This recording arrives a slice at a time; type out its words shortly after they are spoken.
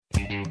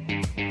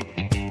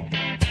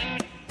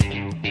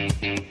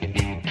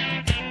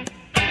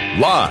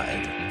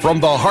Live from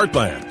the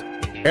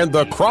heartland and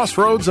the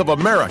crossroads of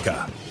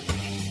America,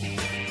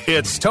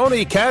 it's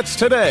Tony Katz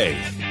Today.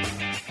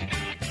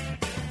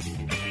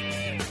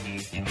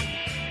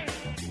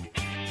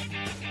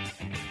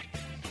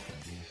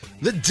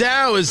 The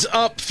Dow is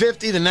up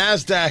 50, the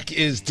NASDAQ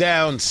is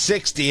down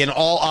 60, and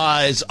all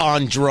eyes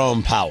on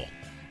Jerome Powell.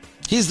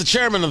 He's the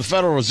chairman of the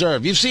Federal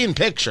Reserve. You've seen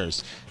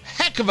pictures.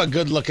 Heck of a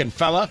good-looking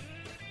fella.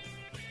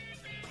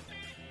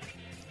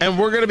 And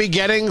we're going to be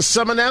getting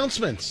some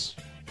announcements.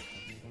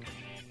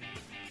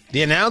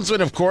 The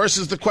announcement, of course,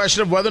 is the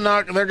question of whether or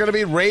not they're going to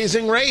be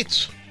raising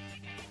rates.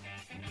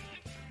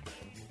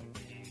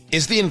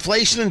 Is the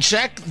inflation in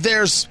check?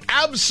 There's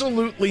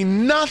absolutely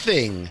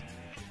nothing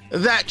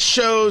that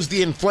shows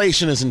the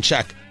inflation is in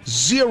check.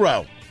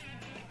 Zero.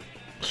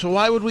 So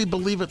why would we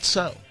believe it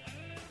so?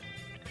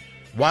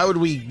 Why would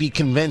we be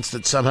convinced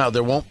that somehow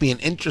there won't be an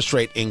interest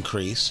rate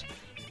increase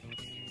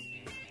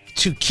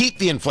to keep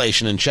the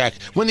inflation in check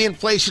when the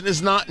inflation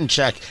is not in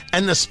check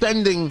and the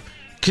spending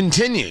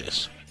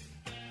continues?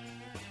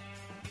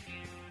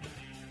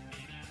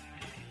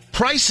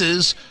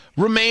 Prices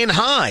remain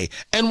high.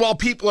 And while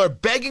people are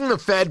begging the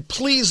Fed,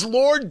 please,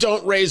 Lord,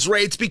 don't raise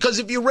rates, because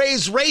if you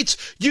raise rates,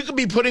 you could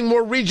be putting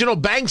more regional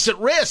banks at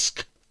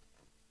risk.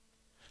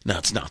 Now,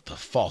 it's not the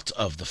fault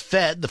of the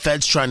Fed. The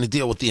Fed's trying to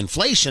deal with the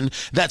inflation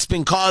that's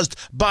been caused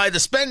by the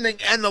spending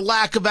and the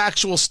lack of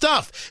actual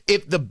stuff.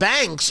 If the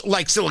banks,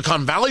 like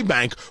Silicon Valley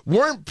Bank,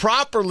 weren't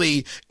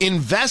properly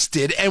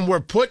invested and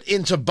were put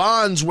into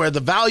bonds where the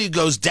value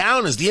goes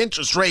down as the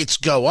interest rates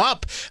go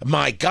up,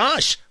 my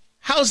gosh,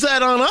 how's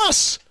that on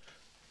us?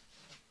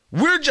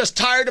 We're just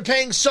tired of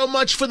paying so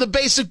much for the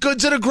basic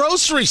goods at a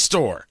grocery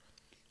store,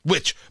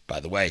 which,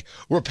 by the way,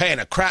 we're paying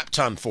a crap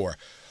ton for.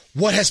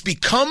 What has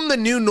become the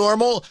new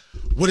normal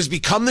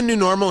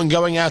in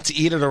going out to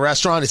eat at a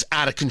restaurant is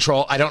out of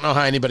control. I don't know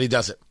how anybody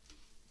does it.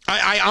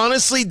 I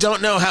honestly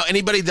don't know how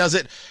anybody does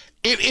it.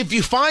 If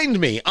you find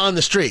me on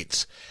the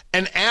streets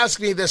and ask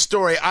me this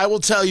story, I will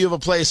tell you of a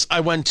place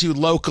I went to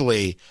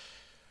locally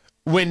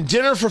when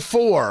dinner for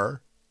 $4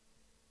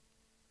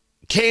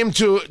 came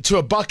to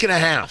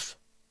 $1.50.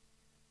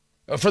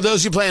 For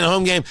those who play in a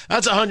home game,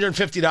 that's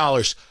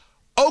 $150.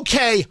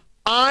 Okay,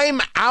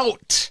 I'm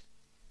out.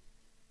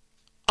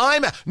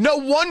 No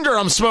wonder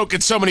I'm smoking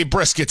so many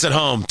briskets at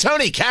home.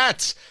 Tony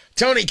Katz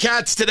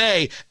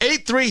today,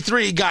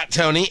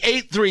 833-GOT-TONY,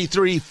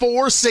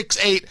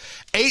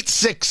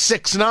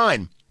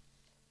 833-468-8669.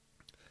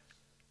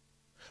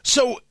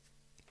 So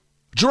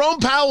Jerome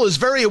Powell is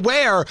very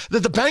aware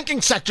that the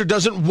banking sector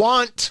doesn't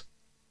want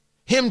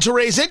him to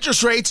raise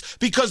interest rates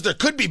because there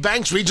could be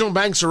banks, regional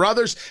banks or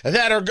others,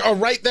 that are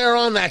right there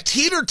on that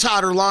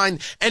teeter-totter line,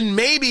 and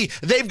maybe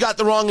they've got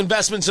the wrong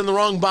investments and the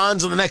wrong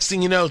bonds, and the next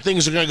thing you know,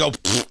 things are going to go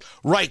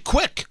right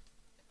quick,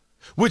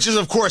 which is,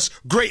 of course,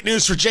 great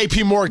news for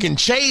J.P. Morgan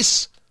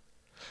Chase,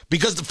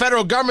 because the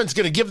federal government's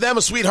going to give them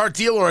a sweetheart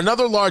deal or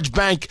another large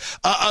bank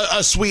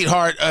a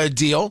sweetheart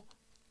deal.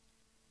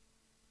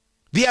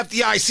 The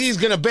FDIC is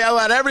going to bail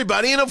out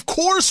everybody, and of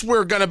course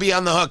we're going to be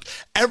on the hook.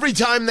 Every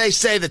time they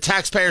say the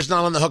taxpayer's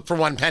not on the hook for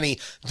one penny,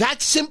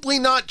 that's simply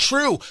not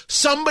true.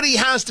 Somebody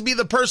has to be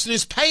the person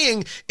who's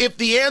paying if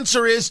the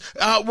answer is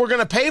we're going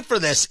to pay for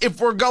this,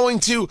 if we're going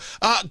to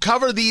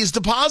cover these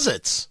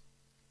deposits.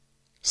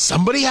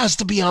 Somebody has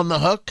to be on the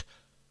hook.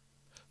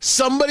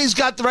 Somebody's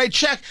got to write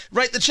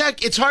the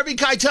check. It's Harvey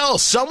Keitel.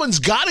 Someone's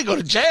got to go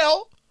to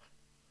jail.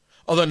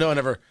 Although no one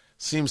ever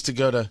seems to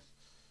go to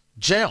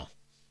jail.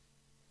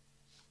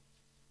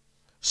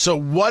 So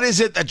what is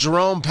it that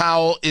Jerome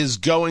Powell is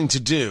going to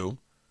do?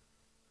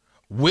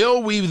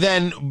 Will we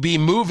then be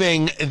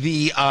moving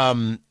the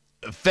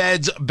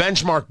Fed's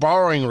benchmark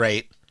borrowing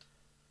rate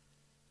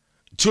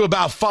to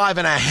about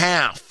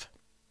 5.5%?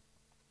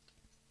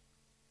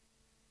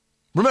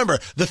 Remember,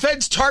 the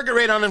Fed's target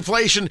rate on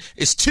inflation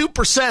is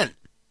 2%.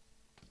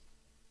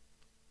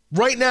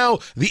 Right now,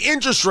 the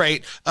interest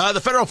rate, the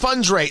federal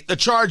funds rate,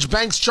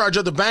 banks charge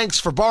other banks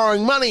for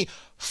borrowing money,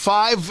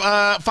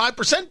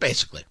 5%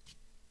 basically.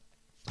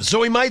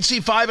 So we might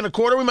see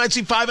 5.25%, we might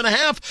see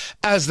 5.5%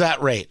 as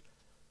that rate.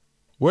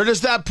 Where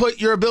does that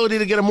put your ability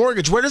to get a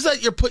mortgage? Where does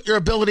that put your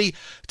ability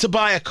to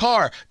buy a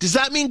car? Does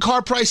that mean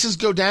car prices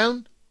go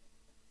down?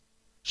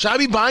 Should I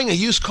be buying a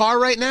used car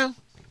right now?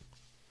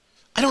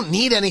 I don't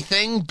need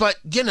anything, but,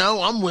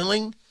 I'm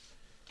willing.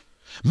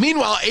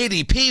 Meanwhile,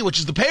 ADP, which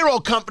is the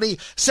payroll company,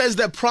 says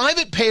that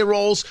private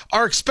payrolls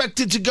are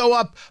expected to go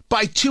up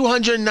by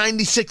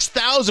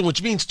 296,000,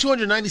 which means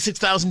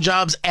 296,000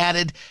 jobs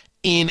added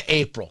in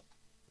April.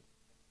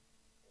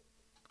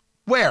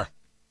 Where?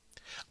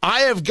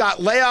 I have got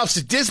layoffs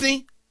at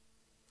Disney.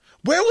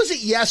 Where was it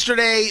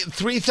yesterday?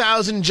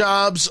 3,000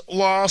 jobs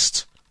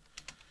lost.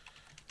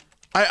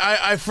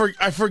 I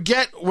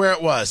forget where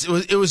it was.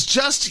 It was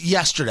just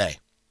yesterday.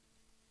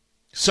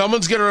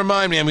 Someone's going to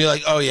remind me and be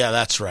like, oh yeah,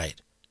 that's right.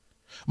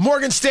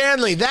 Morgan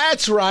Stanley,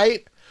 that's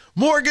right.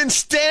 Morgan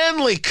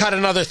Stanley cut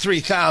another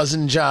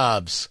 3,000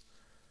 jobs.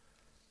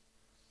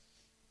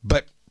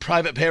 But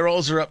private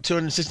payrolls are up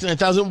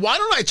 269,000. Why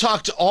don't I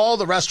talk to all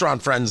the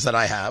restaurant friends that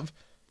I have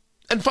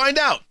and find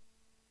out?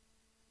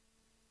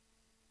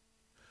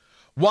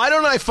 Why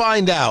don't I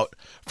find out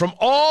from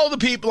all the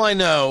people I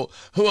know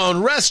who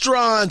own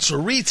restaurants or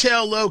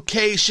retail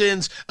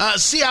locations,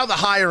 see how the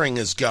hiring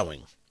is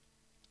going?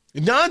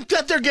 Not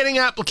that they're getting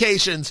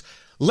applications.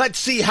 Let's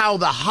see how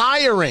the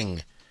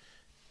hiring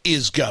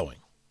is going.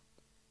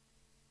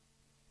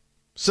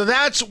 So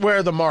that's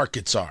where the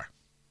markets are.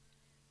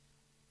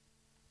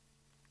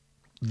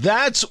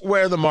 That's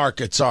where the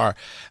markets are.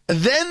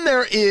 Then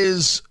there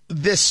is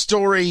this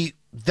story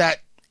that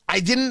I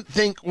didn't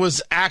think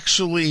was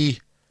actually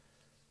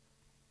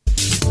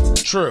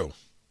true.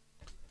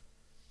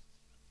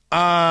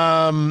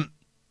 Did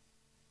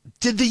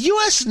the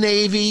U.S.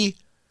 Navy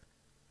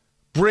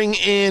bring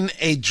in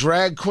a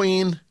drag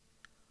queen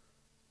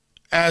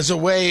as a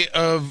way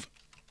of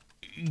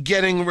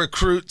getting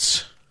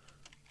recruits?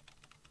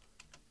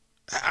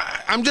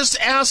 I'm just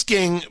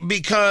asking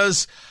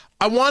because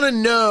I want to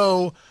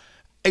know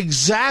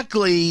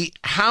exactly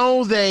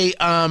how they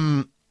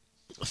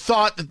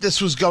thought that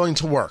this was going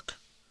to work.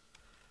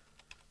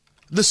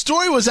 The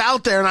story was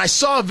out there, and I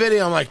saw a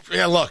video. I'm like,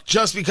 yeah, look,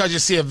 just because you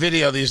see a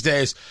video these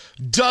days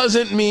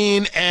doesn't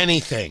mean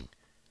anything.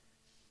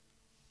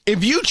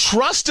 If you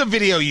trust a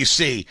video you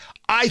see,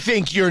 I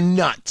think you're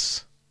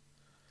nuts.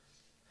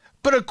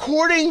 But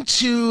according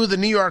to the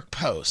New York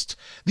Post,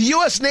 the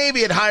U.S.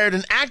 Navy had hired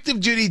an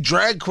active-duty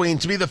drag queen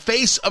to be the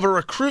face of a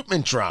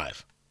recruitment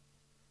drive.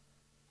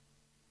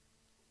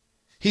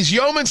 He's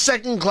Yeoman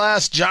Second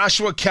Class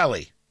Joshua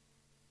Kelly,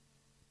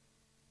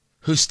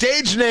 whose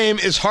stage name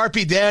is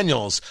Harpy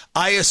Daniels.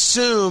 I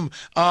assume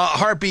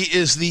Harpy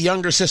is the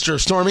younger sister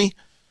of Stormy.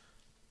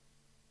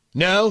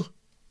 No?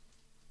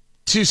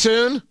 Too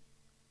soon?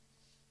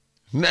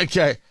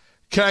 Okay.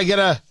 Can I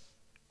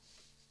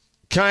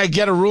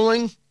get a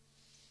ruling?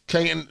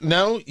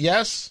 No?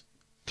 Yes?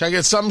 Can I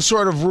get some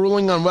sort of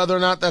ruling on whether or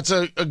not that's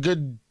a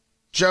good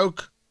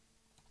joke?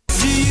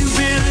 Do you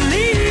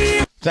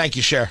believe? Thank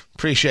you, Cher.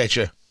 Appreciate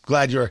you.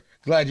 Glad you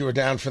were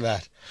down for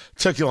that.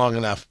 Took you long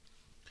enough.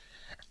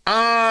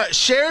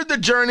 Shared the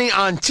journey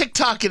on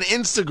TikTok and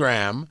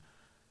Instagram,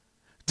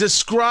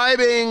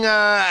 describing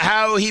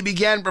how he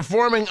began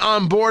performing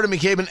on board and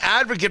became an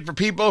advocate for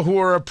people who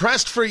were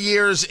oppressed for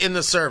years in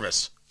the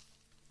service.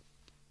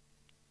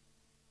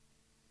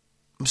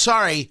 I'm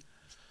sorry.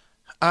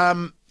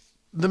 The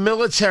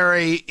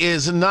military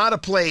is not a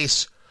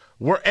place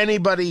where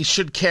anybody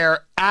should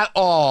care at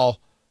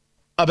all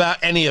about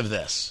any of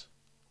this.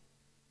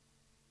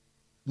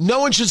 No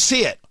one should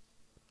see it.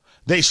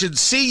 They should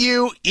see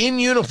you in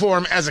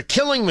uniform as a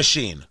killing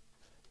machine.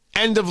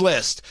 End of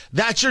list.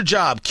 That's your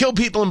job. Kill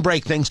people and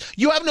break things.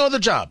 You have no other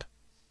job.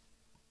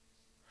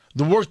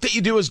 The work that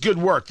you do is good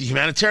work. The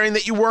humanitarian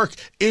that you work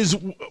is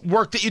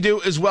work that you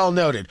do is well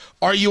noted.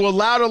 Are you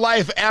allowed a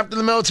life after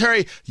the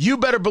military? You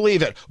better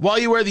believe it. While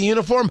you wear the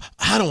uniform,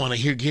 I don't want to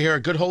hear a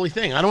good holy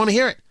thing. I don't want to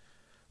hear it.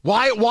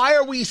 Why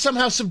are we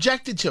somehow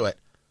subjected to it?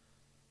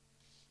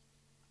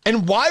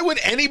 And why would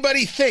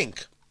anybody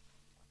think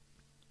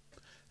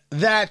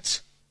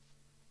that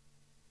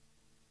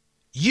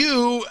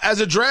you, as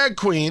a drag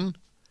queen,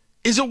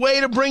 is a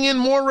way to bring in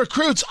more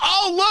recruits?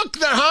 Oh, look,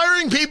 they're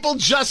hiring people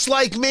just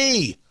like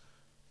me.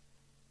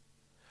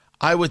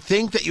 I would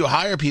think that you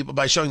hire people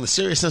by showing the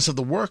seriousness of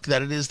the work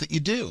that it is that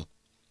you do,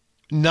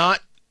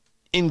 not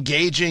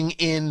engaging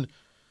in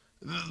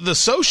the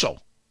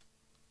social.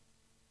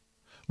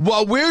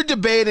 While we're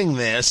debating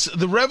this,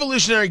 the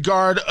Revolutionary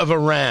Guard of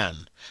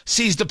Iran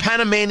seized a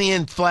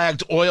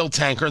Panamanian-flagged oil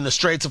tanker in the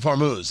Straits of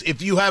Hormuz.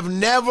 If you have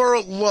never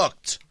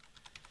looked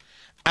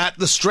at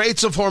the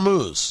Straits of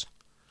Hormuz,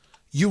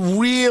 you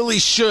really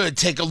should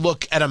take a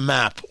look at a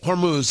map.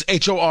 Hormuz,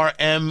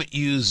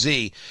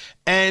 Hormuz.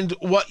 And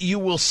what you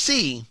will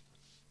see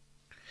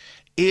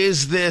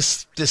is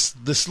this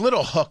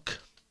little hook.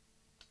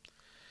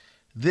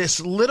 This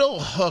little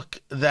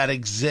hook that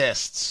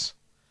exists,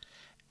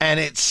 and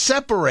it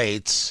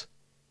separates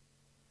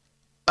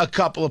a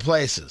couple of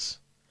places.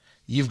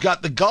 You've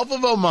got the Gulf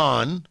of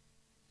Oman.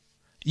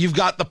 You've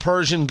got the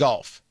Persian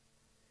Gulf.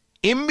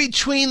 In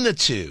between the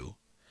two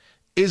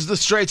is the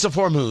Straits of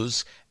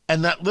Hormuz,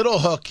 and that little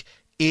hook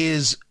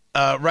is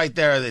right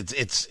there. It's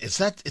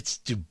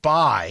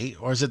Dubai,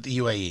 or is it the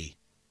UAE?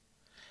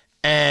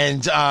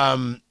 And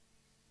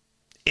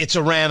it's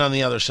Iran on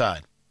the other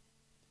side.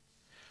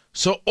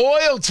 So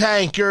oil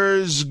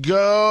tankers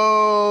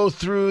go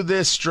through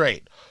this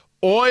strait.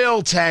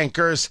 Oil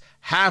tankers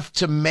have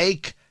to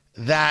make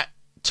that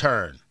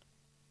turn.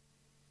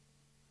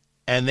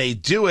 And they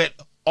do it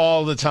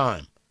all the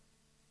time.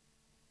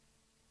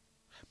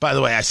 By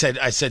the way, I said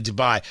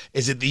Dubai.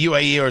 Is it the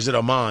UAE or is it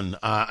Oman?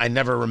 I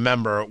never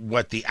remember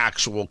what the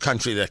actual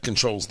country that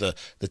controls the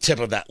tip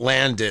of that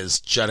land is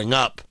jutting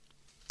up.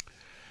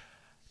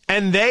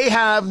 And they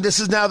have, this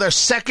is now their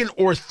second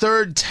or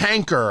third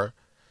tanker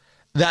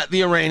that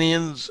the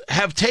Iranians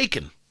have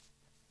taken.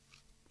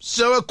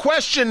 So a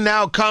question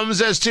now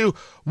comes as to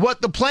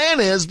what the plan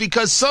is,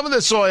 because some of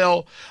this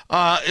oil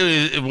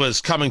it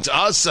was coming to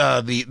us.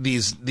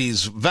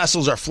 These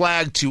vessels are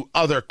flagged to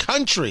other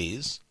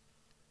countries.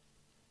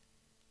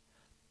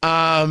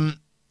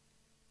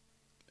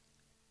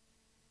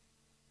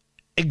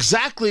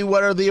 Exactly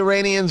what are the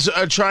Iranians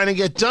trying to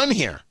get done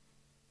here?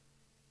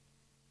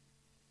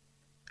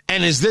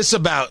 And is this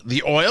about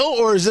the oil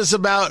or is this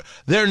about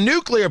their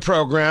nuclear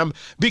program?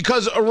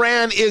 Because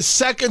Iran is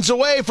seconds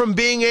away from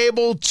being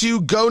able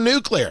to go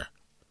nuclear.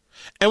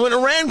 And when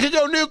Iran can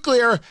go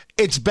nuclear,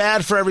 it's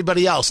bad for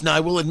everybody else. Now,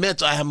 I will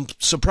admit, I am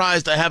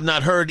surprised I have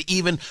not heard,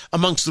 even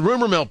amongst the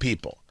rumor mill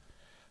people,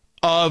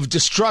 of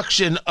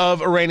destruction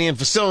of Iranian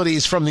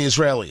facilities from the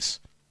Israelis.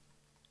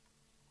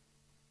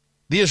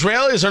 The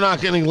Israelis are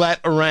not going to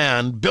let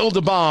Iran build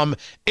a bomb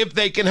if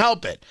they can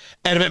help it.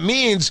 And if it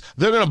means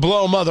they're going to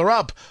blow Mother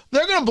up,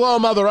 they're going to blow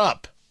Mother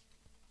up.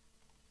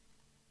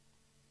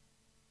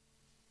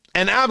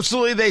 And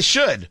absolutely they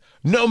should,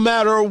 no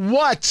matter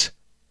what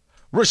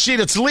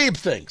Rashida Tlaib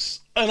thinks.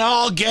 And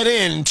I'll get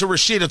into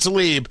Rashida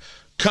Tlaib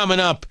coming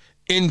up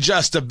in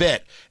just a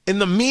bit. In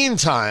the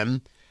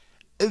meantime,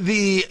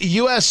 the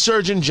U.S.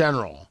 Surgeon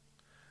General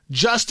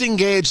just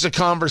engaged a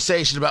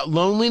conversation about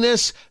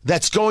loneliness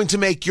that's going to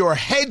make your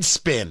head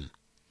spin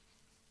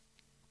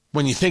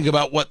when you think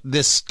about what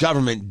this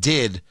government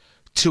did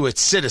to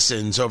its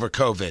citizens over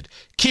COVID.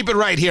 Keep it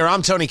right here.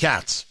 I'm Tony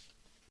Katz.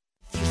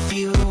 You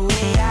feel the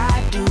way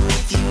I do.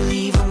 If you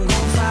leave, I'm gonna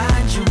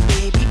find you,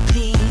 baby.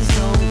 Please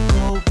don't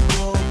go,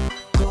 go,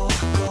 go,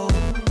 go.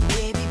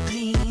 Baby,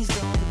 please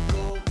don't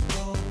go,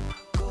 go,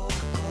 go,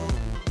 go.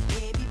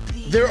 Baby,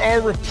 please. There are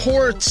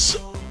reports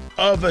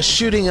of a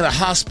shooting at a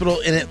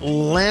hospital in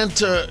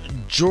Atlanta,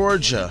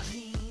 Georgia.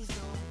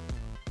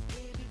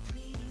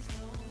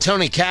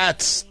 Tony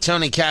Katz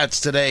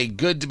today.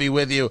 Good to be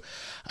with you.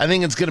 I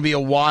think it's going to be a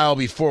while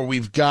before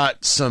we've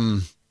got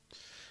some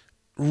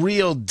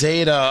real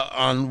data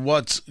on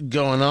what's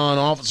going on.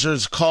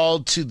 Officers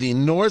called to the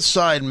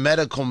Northside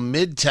Medical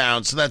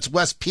Midtown, so that's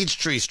West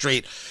Peachtree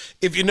Street.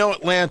 If you know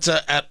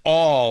Atlanta at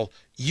all,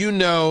 you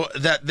know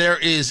that there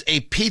is a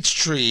peach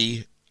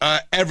tree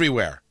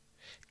everywhere.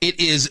 It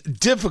is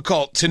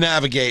difficult to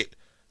navigate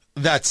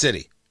that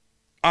city.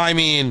 I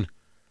mean,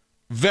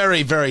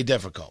 very, very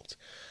difficult.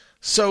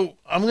 So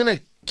I'm going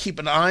to keep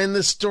an eye on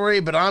this story,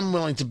 but I'm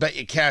willing to bet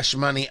you cash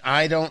money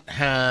I don't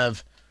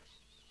have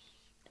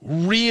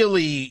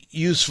really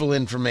useful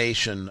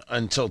information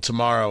until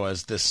tomorrow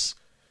as this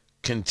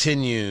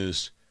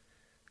continues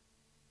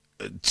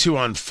to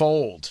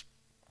unfold.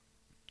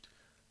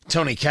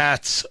 Tony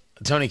Katz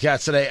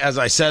today, as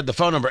I said, the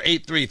phone number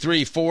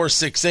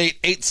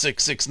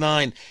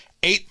 833-468-8669,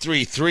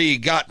 833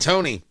 got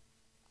Tony.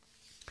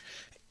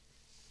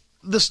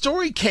 The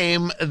story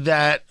came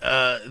that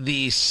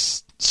the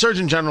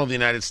Surgeon General of the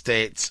United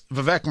States,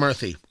 Vivek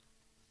Murthy,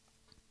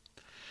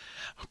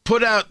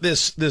 put out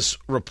this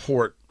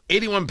report,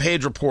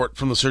 81-page report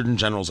from the Surgeon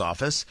General's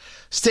office,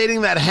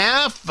 stating that about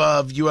half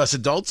of U.S.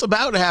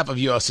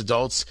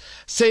 adults,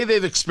 say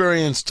they've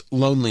experienced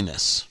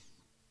loneliness.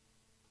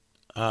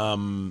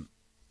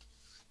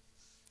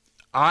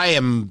 I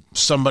am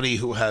somebody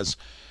who has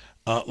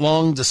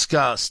long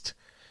discussed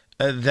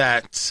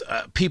that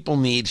people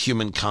need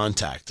human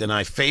contact, and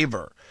I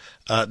favor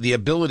the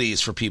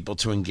abilities for people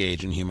to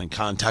engage in human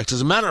contact.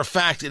 As a matter of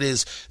fact, it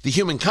is the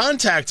human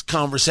contact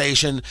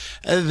conversation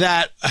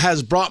that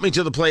has brought me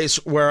to the place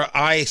where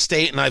I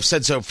state, and I've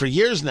said so for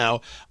years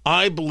now,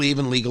 I believe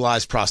in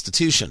legalized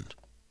prostitution.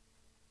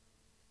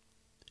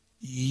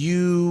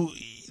 The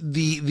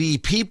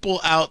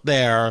people out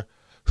there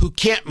who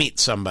can't meet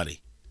somebody,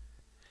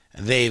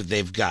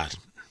 they've got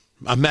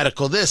a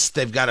medical this,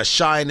 they've got a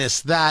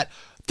shyness that,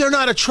 they're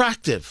not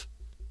attractive.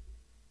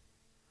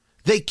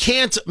 They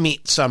can't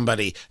meet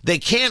somebody. They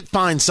can't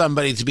find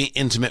somebody to be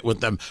intimate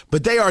with them,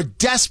 but they are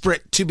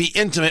desperate to be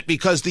intimate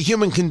because the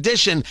human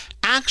condition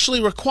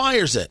actually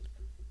requires it.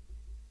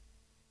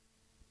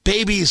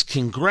 Babies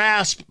can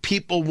grasp.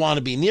 People want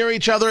to be near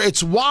each other.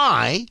 It's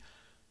why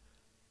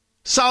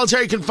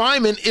solitary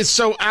confinement is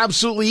so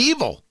absolutely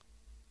evil.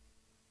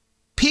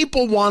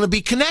 People want to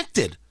be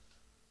connected.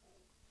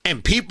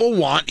 And people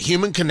want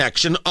human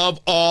connection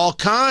of all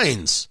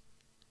kinds.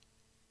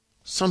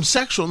 Some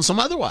sexual and some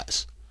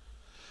otherwise.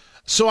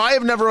 So I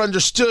have never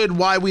understood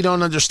why we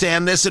don't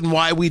understand this and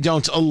why we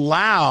don't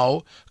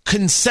allow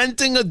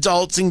consenting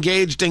adults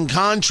engaged in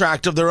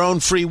contract of their own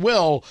free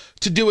will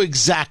to do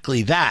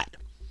exactly that.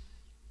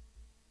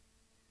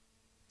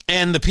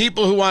 And the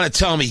people who want to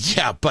tell me,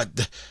 yeah,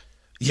 but,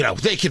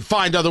 they can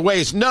find other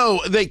ways.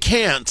 No, they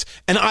can't.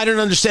 And I don't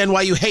understand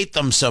why you hate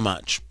them so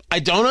much. I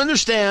don't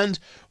understand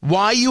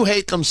why you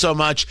hate them so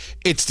much.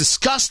 It's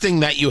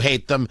disgusting that you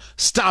hate them.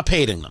 Stop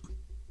hating them.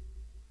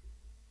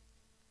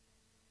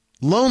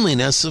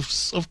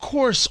 Loneliness, of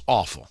course,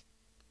 awful.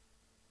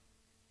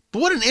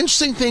 But what an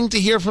interesting thing to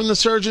hear from the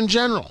Surgeon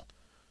General,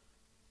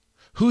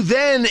 who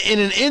then, in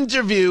an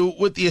interview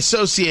with the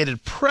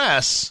Associated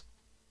Press,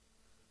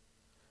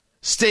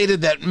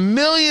 stated that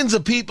millions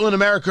of people in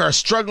America are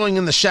struggling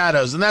in the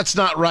shadows, and that's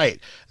not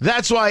right.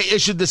 That's why I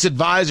issued this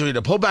advisory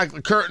to pull back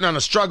the curtain on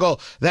a struggle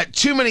that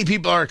too many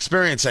people are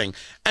experiencing.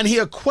 And he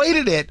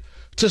equated it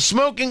to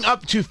smoking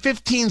up to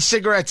 15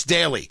 cigarettes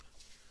daily.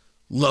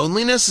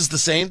 Loneliness is the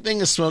same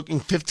thing as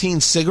smoking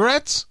 15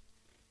 cigarettes?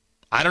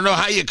 I don't know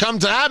how you come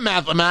to that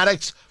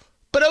mathematics,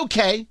 but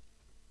okay,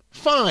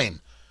 fine.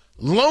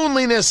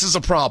 Loneliness is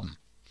a problem.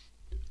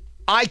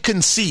 I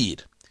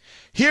concede.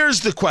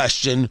 Here's the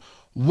question.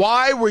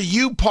 Why were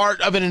you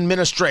part of an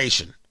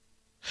administration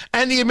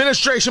and the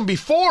administration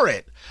before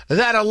it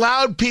that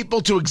allowed people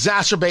to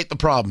exacerbate the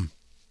problem?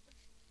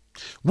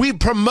 We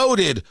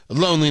promoted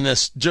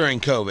loneliness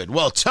during COVID.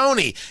 Well,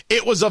 Tony,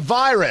 it was a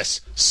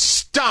virus.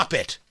 Stop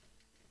it.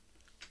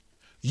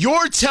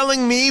 You're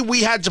telling me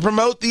we had to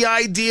promote the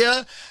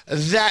idea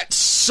that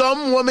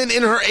some woman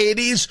in her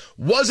 80s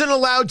wasn't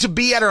allowed to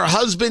be at her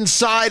husband's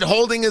side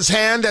holding his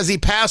hand as he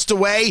passed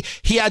away?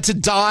 He had to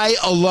die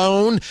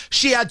alone.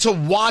 She had to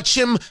watch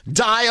him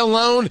die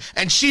alone,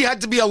 and she had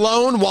to be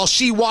alone while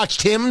she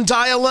watched him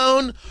die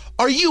alone?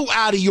 Are you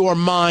out of your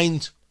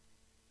mind?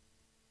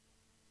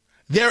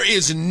 There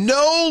is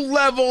no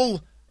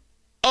level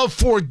of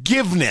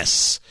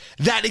forgiveness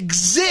that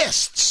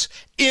exists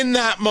in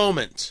that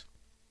moment.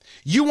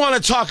 You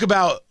want to talk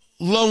about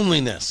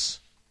loneliness.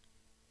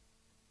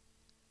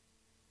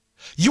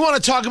 You want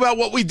to talk about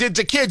what we did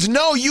to kids.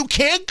 No, you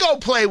can't go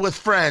play with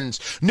friends.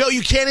 No,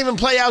 you can't even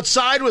play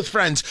outside with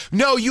friends.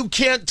 No, you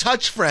can't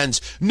touch friends.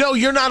 No,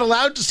 you're not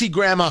allowed to see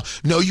grandma.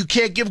 No, you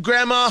can't give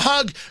grandma a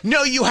hug.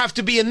 No, you have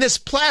to be in this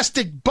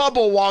plastic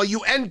bubble while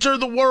you enter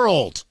the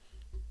world.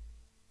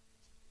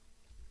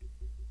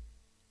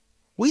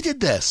 We did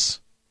this.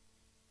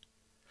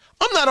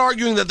 I'm not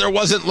arguing that there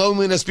wasn't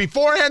loneliness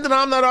beforehand, and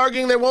I'm not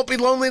arguing there won't be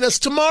loneliness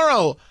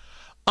tomorrow.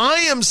 I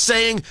am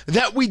saying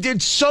that we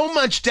did so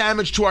much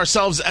damage to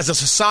ourselves as a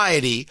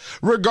society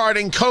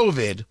regarding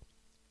COVID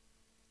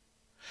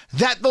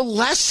that the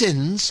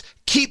lessons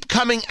keep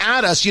coming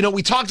at us. You know,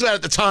 we talked about it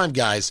at the time,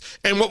 guys,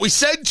 and what we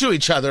said to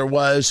each other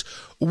was,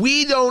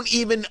 we don't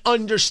even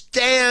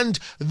understand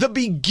the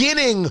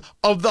beginning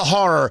of the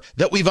horror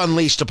that we've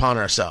unleashed upon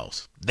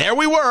ourselves. There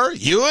we were,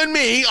 you and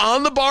me,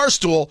 on the bar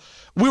stool.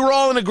 We were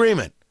all in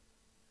agreement.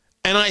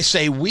 And I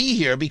say we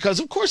here because,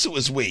 of course, it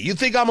was we. You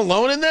think I'm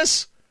alone in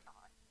this?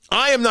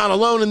 I am not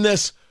alone in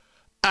this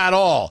at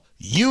all.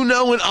 You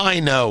know and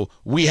I know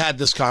we had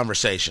this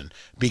conversation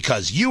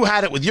because you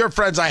had it with your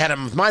friends, I had it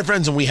with my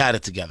friends, and we had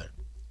it together.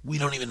 We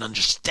don't even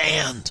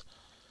understand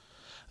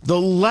the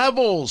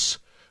levels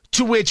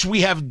to which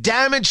we have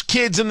damaged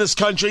kids in this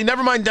country,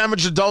 never mind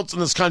damaged adults in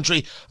this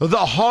country,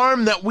 the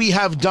harm that we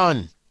have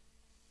done.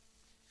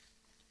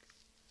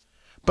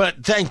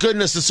 But thank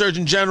goodness the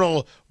Surgeon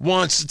General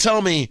wants to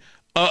tell me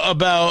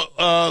about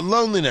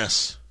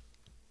loneliness.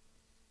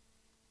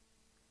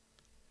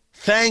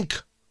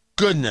 Thank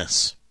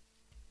goodness.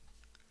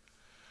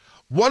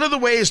 One of the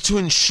ways to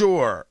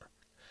ensure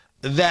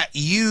that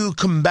you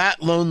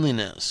combat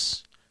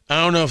loneliness, I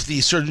don't know if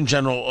the Surgeon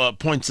General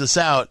points this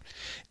out,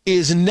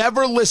 is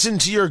never listen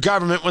to your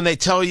government when they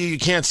tell you you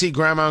can't see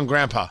grandma and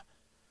grandpa.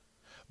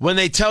 When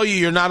they tell you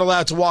you're not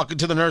allowed to walk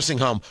into the nursing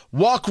home,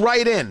 walk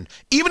right in.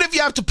 Even if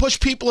you have to push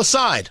people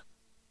aside,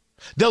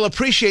 they'll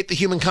appreciate the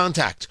human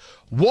contact.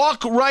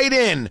 Walk right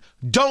in.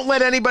 Don't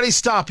let anybody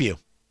stop you.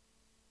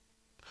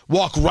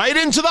 Walk right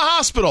into the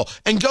hospital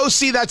and go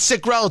see that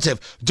sick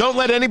relative. Don't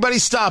let anybody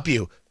stop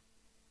you.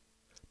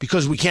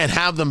 Because we can't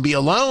have them be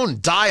alone,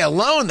 die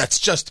alone.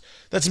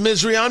 That's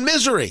misery on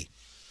misery.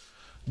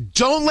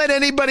 Don't let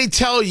anybody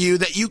tell you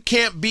that you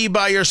can't be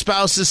by your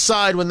spouse's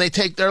side when they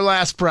take their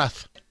last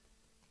breath.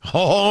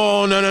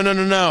 Oh,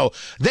 no.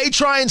 They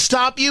try and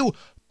stop you,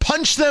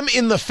 punch them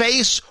in the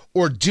face,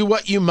 or do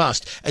what you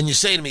must. And you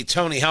say to me,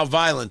 Tony, how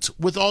violent?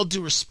 With all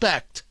due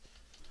respect,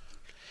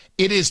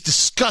 it is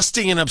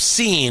disgusting and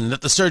obscene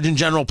that the Surgeon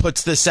General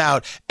puts this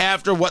out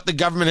after what the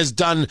government has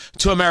done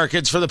to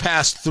Americans for the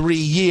past 3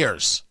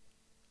 years.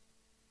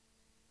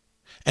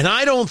 And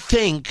I don't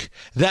think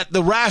that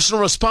the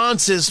rational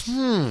response is,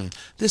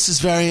 this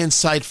is very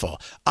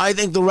insightful. I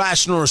think the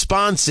rational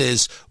response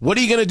is, what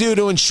are you going to do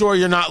to ensure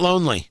you're not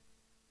lonely?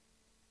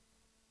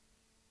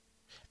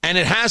 And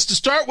it has to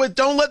start with,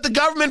 don't let the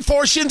government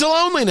force you into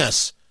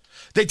loneliness.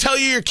 They tell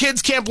you your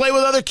kids can't play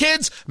with other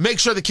kids, make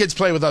sure the kids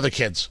play with other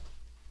kids.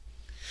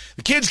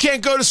 The kids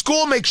can't go to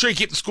school, make sure you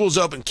keep the schools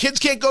open. Kids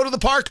can't go to the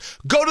park,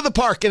 go to the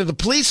park. And if the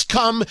police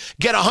come,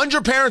 get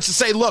 100 parents to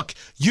say, look,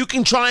 you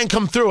can try and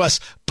come through us,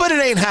 but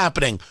it ain't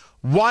happening.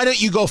 Why don't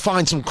you go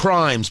find some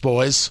crimes,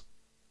 boys?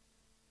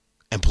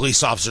 And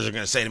police officers are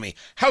going to say to me,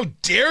 how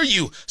dare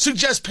you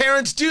suggest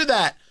parents do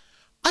that?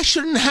 I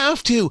shouldn't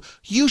have to.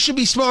 You should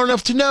be smart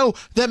enough to know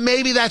that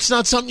maybe that's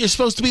not something you're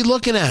supposed to be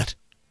looking at.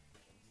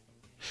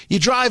 You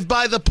drive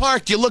by the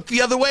park, you look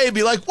the other way and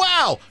be like,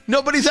 wow,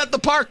 nobody's at the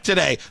park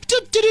today.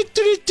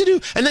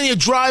 And then you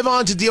drive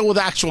on to deal with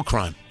actual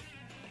crime.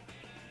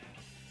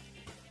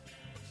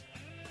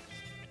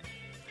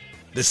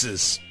 This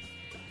is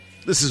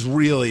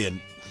really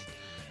a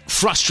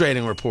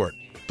frustrating report.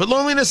 But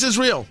loneliness is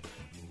real.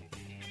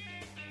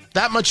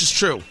 That much is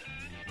true.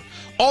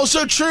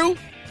 Also true,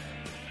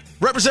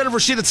 Representative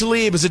Rashida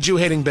Tlaib is a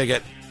Jew-hating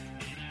bigot.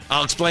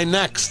 I'll explain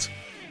next.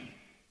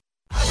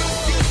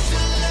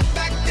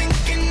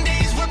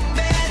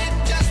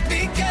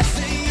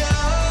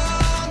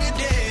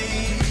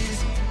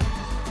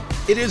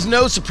 It is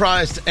no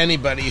surprise to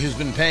anybody who's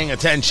been paying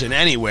attention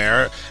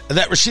anywhere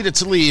that Rashida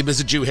Tlaib is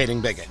a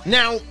Jew-hating bigot.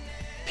 Now,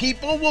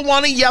 people will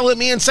want to yell at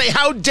me and say,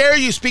 how dare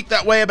you speak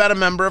that way about a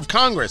member of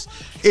Congress?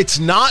 It's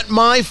not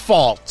my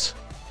fault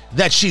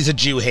that she's a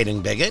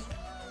Jew-hating bigot.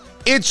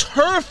 It's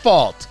her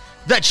fault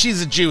that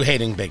she's a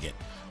Jew-hating bigot.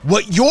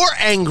 What you're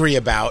angry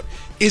about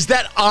is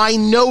that I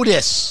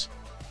notice.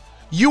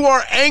 You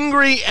are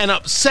angry and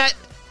upset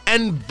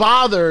and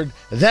bothered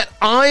that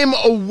I'm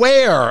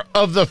aware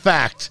of the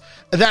fact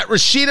that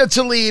Rashida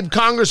Tlaib,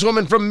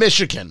 Congresswoman from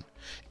Michigan,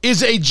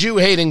 is a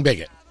Jew-hating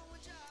bigot.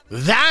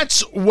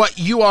 That's what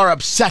you are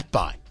upset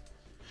by.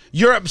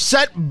 You're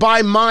upset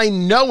by my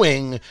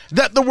knowing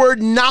that the word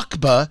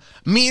Nakba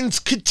means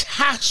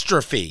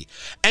catastrophe,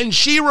 and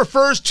she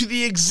refers to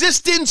the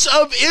existence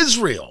of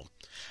Israel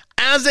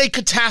as a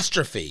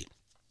catastrophe,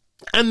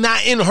 and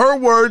that, in her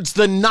words,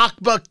 the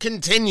Nakba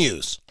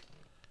continues.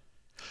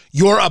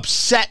 You're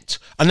upset,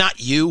 not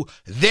you,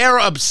 they're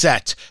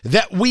upset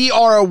that we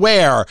are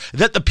aware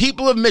that the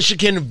people of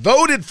Michigan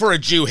voted for a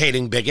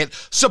Jew-hating bigot,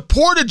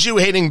 support a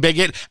Jew-hating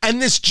bigot,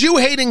 and this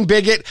Jew-hating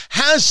bigot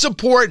has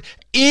support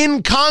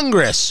in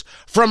Congress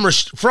from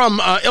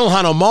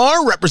Ilhan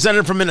Omar,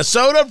 representative from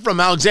Minnesota, from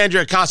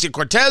Alexandria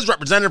Ocasio-Cortez,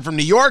 representative from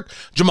New York,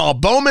 Jamal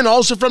Bowman,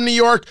 also from New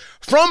York,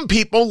 from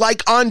people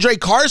like Andre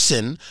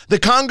Carson, the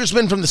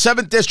congressman from the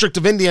 7th District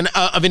of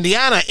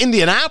Indiana,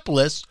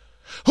 Indianapolis,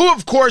 who,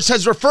 of course,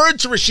 has referred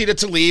to Rashida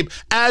Tlaib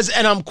as,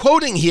 and I'm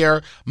quoting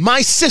here,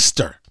 my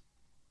sister.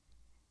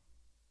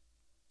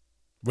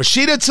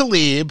 Rashida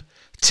Tlaib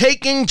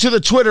taking to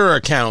the Twitter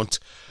account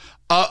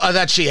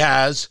that she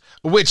has,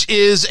 which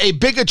is a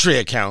bigotry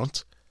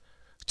account,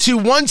 to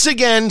once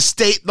again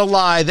state the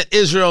lie that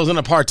Israel is an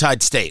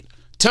apartheid state.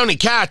 Tony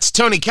Katz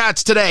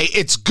today.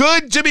 It's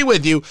good to be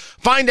with you.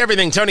 Find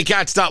everything,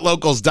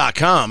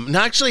 TonyKatz.locals.com. And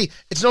actually,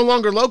 it's no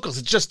longer locals.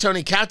 It's just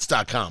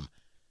TonyKatz.com.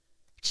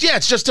 Yeah,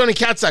 it's just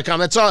TonyKatz.com.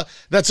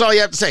 That's all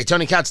you have to say.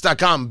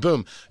 TonyKatz.com.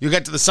 Boom. You'll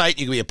get to the site.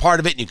 You can be a part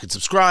of it, and you can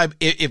subscribe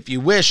if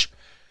you wish.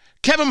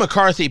 Kevin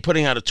McCarthy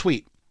putting out a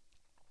tweet.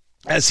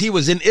 As he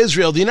was in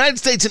Israel, the United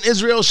States and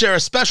Israel share a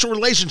special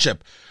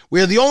relationship.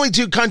 We are the only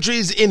two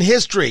countries in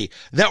history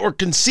that were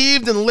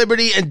conceived in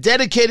liberty and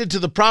dedicated to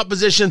the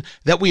proposition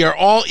that we are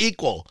all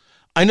equal.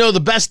 I know the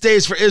best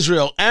days for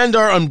Israel and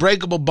our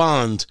unbreakable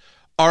bond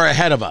are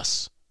ahead of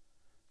us.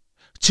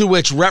 To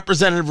which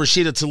Representative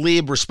Rashida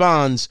Tlaib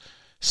responds,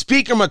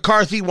 Speaker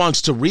McCarthy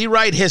wants to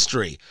rewrite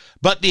history,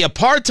 but the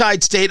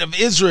apartheid state of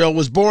Israel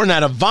was born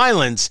out of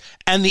violence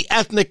and the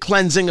ethnic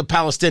cleansing of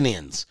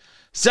Palestinians.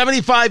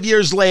 75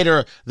 years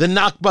later, the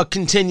Nakba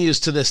continues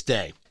to this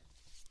day.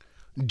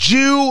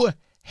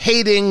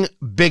 Jew-hating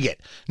bigot.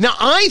 Now,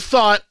 I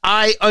thought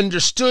I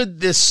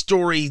understood this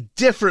story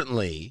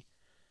differently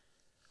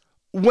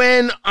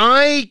when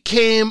I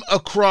came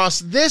across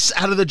this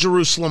out of the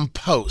Jerusalem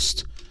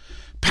Post.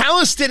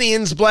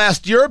 Palestinians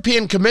blast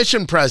European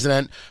Commission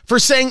president for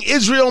saying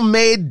Israel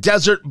made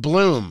desert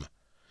bloom.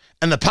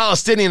 And the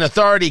Palestinian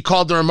Authority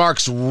called the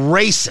remarks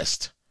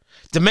racist,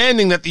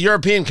 demanding that the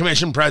European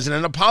Commission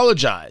president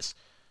apologize.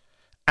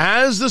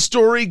 As the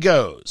story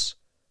goes,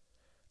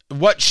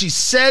 what she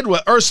said,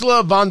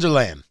 Ursula von der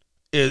Leyen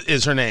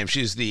is her name.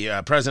 She's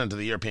the president of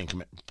the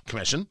European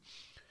Commission.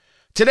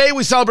 Today,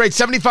 we celebrate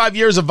 75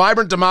 years of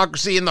vibrant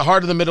democracy in the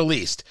heart of the Middle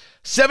East.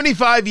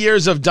 75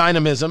 years of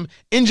dynamism,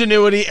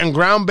 ingenuity, and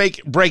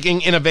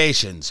groundbreaking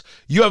innovations.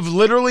 You have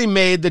literally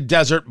made the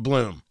desert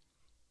bloom.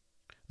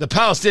 The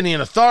Palestinian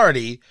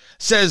Authority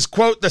says,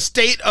 quote, the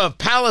state of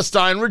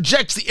Palestine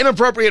rejects the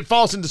inappropriate,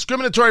 false, and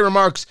discriminatory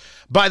remarks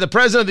by the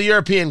president of the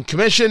European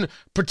Commission,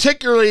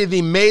 particularly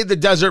the made the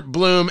desert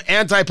bloom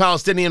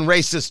anti-Palestinian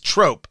racist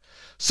trope.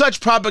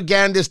 Such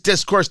propagandist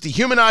discourse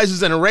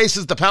dehumanizes and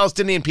erases the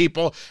Palestinian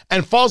people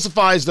and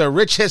falsifies their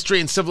rich history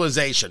and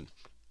civilization.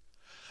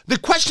 The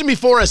question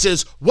before us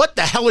is, what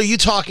the hell are you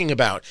talking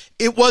about?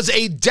 It was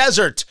a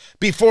desert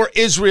before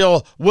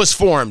Israel was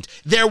formed.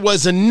 There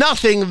was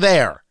nothing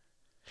there.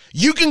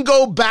 You can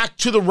go back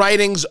to the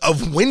writings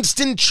of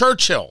Winston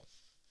Churchill.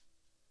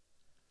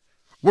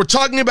 We're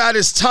talking about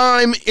his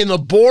time in the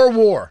Boer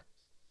War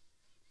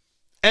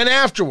and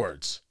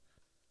afterwards.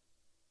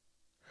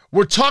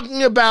 We're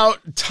talking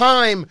about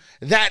time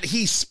that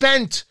he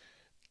spent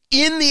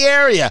in the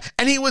area,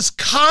 and he was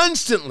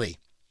constantly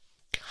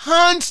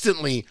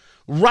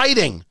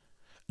writing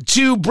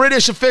to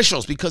British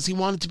officials because he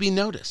wanted to be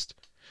noticed.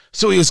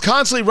 So he was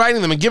constantly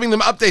writing them and giving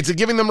them updates and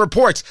giving them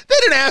reports. They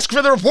didn't ask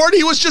for the report.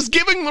 He was just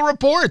giving the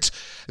report.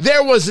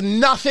 There was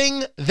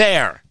nothing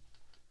there.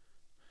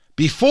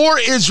 Before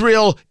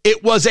Israel,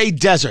 it was a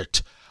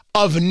desert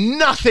of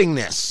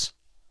nothingness.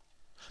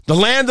 The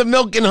land of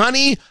milk and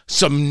honey,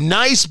 some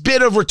nice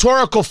bit of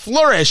rhetorical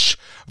flourish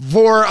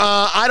for,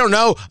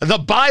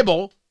 the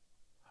Bible.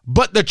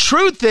 But the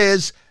truth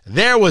is,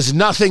 there was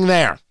nothing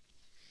there.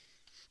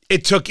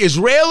 It took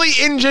Israeli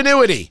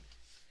ingenuity.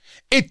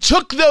 It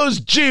took those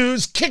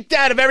Jews kicked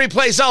out of every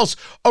place else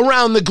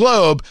around the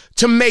globe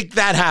to make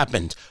that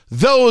happen.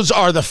 Those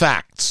are the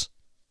facts.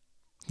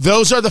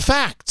 Those are the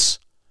facts.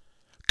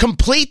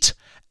 Complete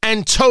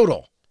and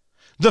total.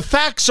 The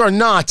facts are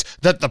not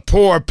that the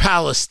poor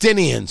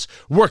Palestinians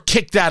were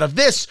kicked out of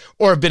this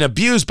or have been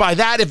abused by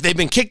that. If they've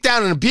been kicked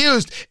out and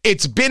abused,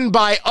 it's been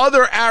by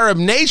other Arab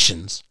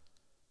nations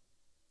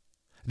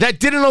that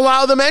didn't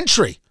allow them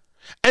entry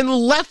and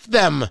left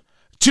them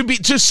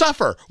to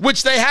suffer,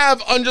 which they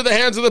have under the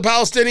hands of the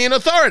Palestinian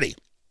Authority,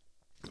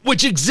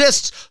 which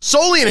exists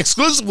solely and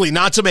exclusively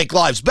not to make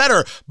lives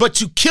better, but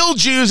to kill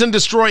Jews and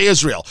destroy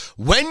Israel.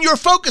 When you're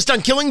focused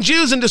on killing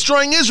Jews and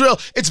destroying Israel,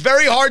 it's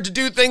very hard to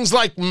do things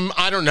like,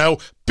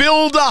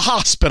 build a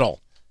hospital.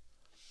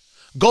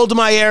 Golda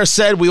Meir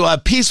said, we will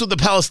have peace with the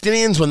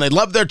Palestinians when they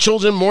love their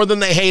children more than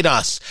they hate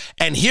us.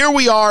 And here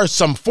we are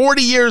some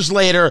 40 years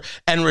later,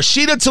 and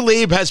Rashida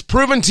Tlaib has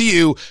proven to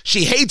you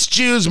she hates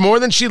Jews more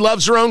than she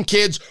loves her own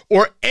kids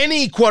or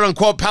any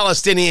quote-unquote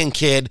Palestinian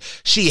kid.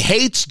 She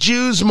hates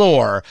Jews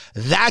more.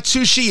 That's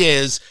who she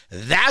is.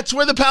 That's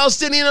where the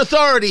Palestinian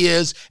Authority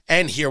is.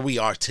 And here we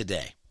are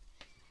today.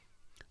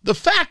 The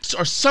facts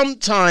are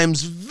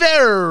sometimes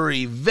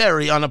very,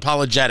 very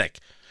unapologetic.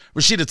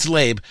 Rashida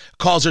Tlaib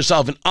calls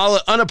herself an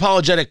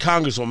unapologetic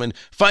congresswoman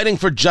fighting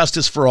for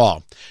justice for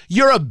all.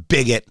 You're a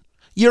bigot.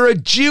 You're a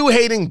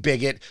Jew-hating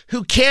bigot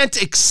who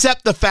can't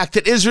accept the fact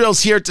that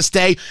Israel's here to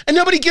stay, and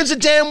nobody gives a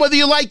damn whether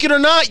you like it or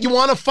not. You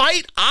want to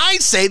fight? I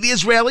say the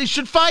Israelis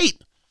should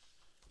fight.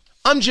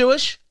 I'm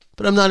Jewish,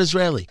 but I'm not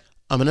Israeli.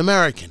 I'm an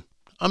American.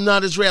 I'm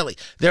not Israeli.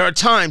 There are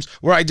times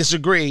where I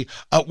disagree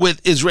with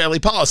Israeli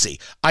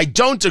policy. I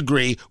don't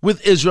agree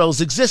with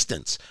Israel's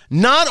existence.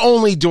 Not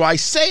only do I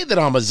say that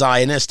I'm a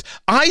Zionist,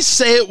 I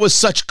say it with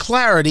such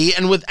clarity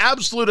and with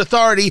absolute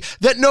authority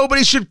that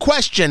nobody should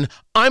question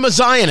I'm a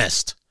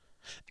Zionist.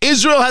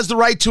 Israel has the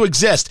right to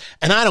exist,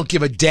 and I don't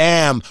give a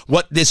damn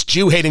what this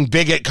Jew-hating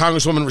bigot,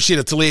 Congresswoman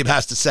Rashida Tlaib,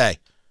 has to say.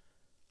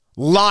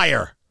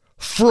 Liar,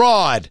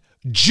 fraud,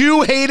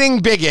 Jew-hating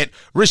bigot,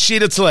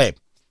 Rashida Tlaib.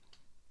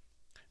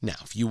 Now,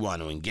 if you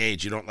want to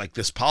engage, you don't like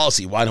this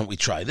policy, why don't we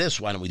try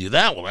this? Why don't we do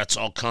that? Well, that's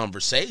all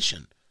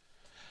conversation.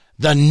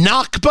 The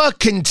Nakba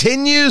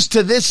continues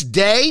to this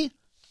day,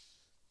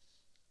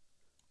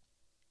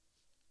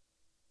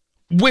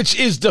 which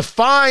is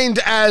defined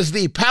as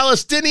the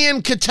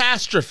Palestinian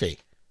catastrophe.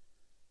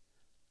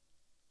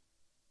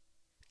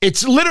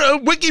 It's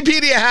literally,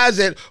 Wikipedia has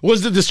it,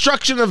 was the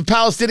destruction of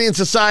Palestinian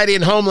society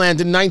and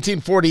homeland in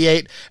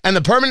 1948 and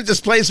the permanent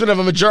displacement of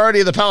a majority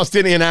of the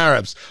Palestinian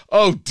Arabs.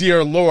 Oh,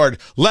 dear Lord.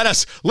 Let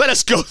us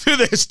go through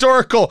the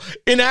historical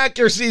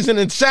inaccuracies and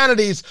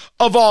insanities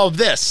of all of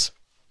this.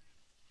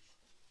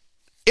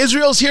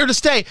 Israel's here to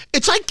stay.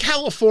 It's like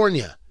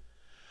California.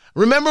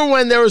 Remember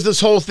when there was this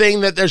whole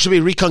thing that there should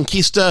be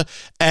Reconquista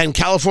and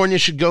California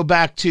should go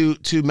back to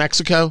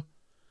Mexico?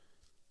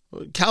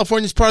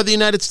 California's part of the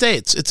United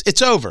States.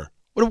 It's over.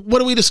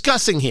 What are we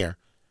discussing here?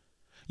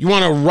 You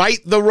want to right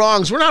the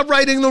wrongs? We're not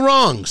righting the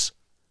wrongs.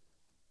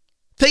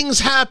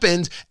 Things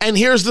happened, and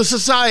here's the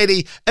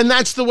society, and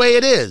that's the way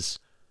it is.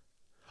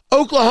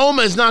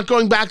 Oklahoma is not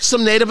going back to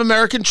some Native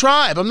American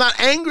tribe. I'm not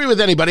angry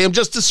with anybody. I'm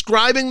just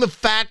describing the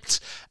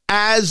facts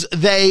as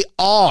they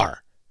are.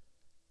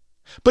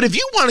 But if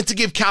you wanted to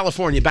give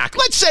California back,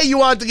 let's say you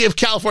wanted to give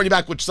California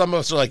back, which some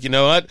of us are like, you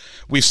know what?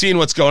 We've seen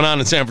what's going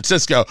on in San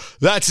Francisco.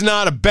 That's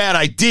not a bad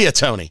idea,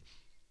 Tony.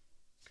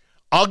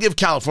 I'll give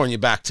California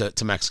back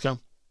to Mexico.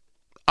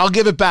 I'll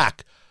give it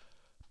back.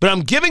 But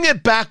I'm giving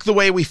it back the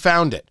way we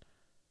found it.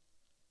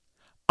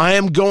 I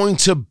am going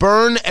to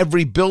burn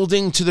every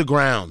building to the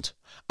ground.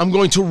 I'm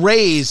going to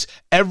raise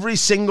every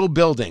single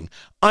building.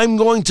 I'm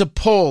going to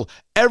pull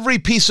every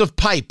piece of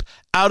pipe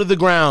out of the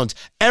ground,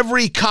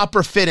 every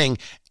copper fitting,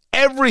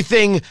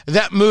 everything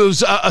that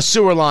moves a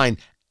sewer line,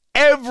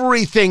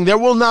 everything. There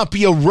will not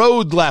be a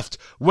road left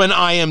when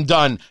I am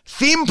done.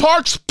 Theme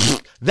parks,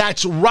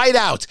 that's right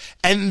out.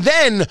 And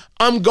then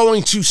I'm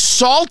going to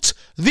salt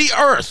the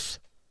earth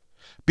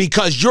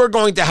because you're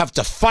going to have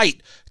to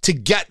fight to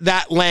get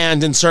that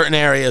land in certain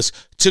areas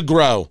to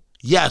grow.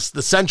 Yes,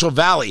 the Central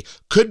Valley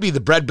could be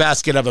the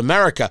breadbasket of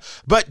America,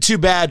 but too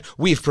bad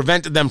we've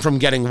prevented them from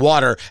getting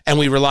water and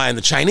we rely on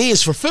the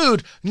Chinese for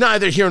food,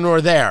 neither here nor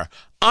there.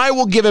 I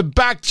will give it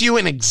back to you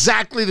in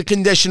exactly the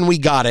condition we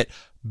got it.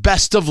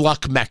 Best of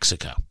luck,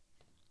 Mexico.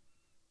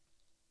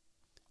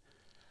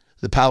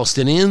 The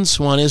Palestinians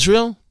want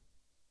Israel?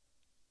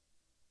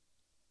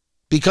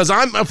 Because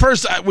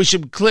we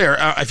should be clear,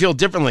 I feel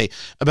differently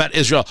about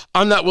Israel.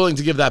 I'm not willing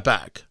to give that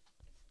back.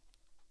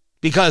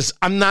 Because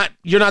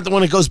you're not the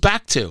one it goes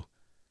back to.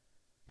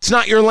 It's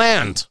not your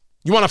land.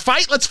 You want to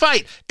fight? Let's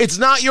fight. It's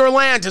not your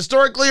land.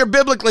 Historically or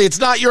biblically, it's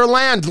not your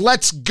land.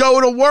 Let's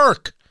go to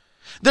work.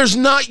 There's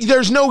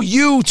no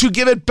you to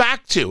give it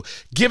back to.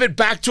 Give it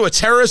back to a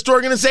terrorist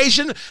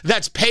organization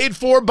that's paid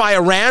for by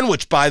Iran,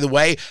 which, by the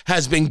way,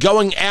 has been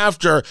going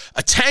after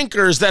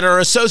tankers that are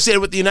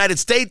associated with the United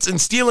States and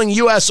stealing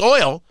U.S.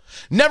 oil.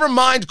 Never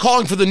mind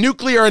calling for the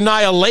nuclear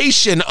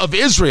annihilation of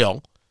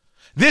Israel.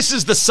 This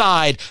is the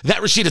side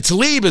that Rashida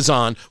Tlaib is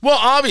on. Well,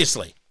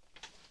 obviously.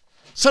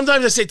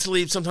 Sometimes I say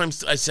Tlaib,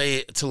 sometimes I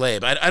say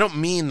Tlaib. I don't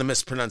mean the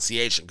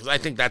mispronunciation because I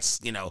think that's,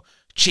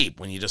 cheap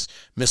when you just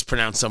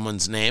mispronounce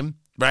someone's name.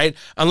 right?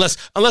 Unless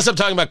I'm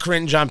talking about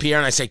cringe Jean-Pierre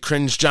and I say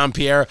cringe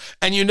Jean-Pierre,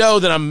 and you know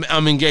that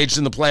I'm engaged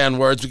in the play on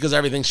words because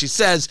everything she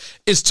says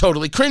is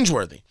totally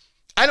cringeworthy.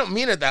 I don't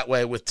mean it that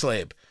way with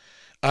Tlaib.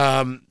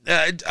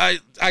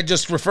 I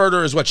just refer to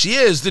her as what she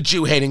is, the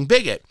Jew-hating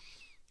bigot.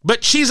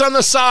 But she's on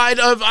the side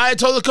of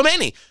Ayatollah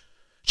Khomeini.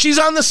 She's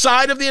on the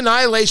side of the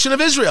annihilation of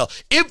Israel.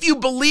 If you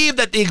believe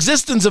that the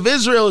existence of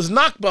Israel is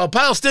Nakba, a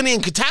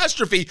Palestinian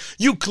catastrophe,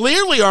 you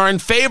clearly are in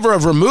favor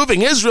of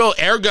removing Israel,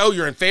 ergo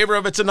you're in favor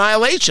of its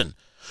annihilation.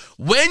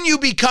 When you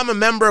become a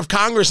member of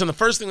Congress and the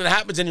first thing that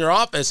happens in your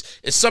office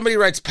is somebody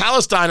writes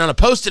Palestine on a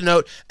Post-it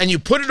note and you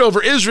put it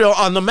over Israel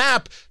on the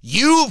map,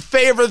 you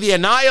favor the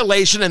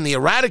annihilation and the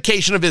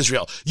eradication of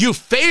Israel. You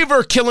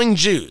favor killing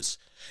Jews.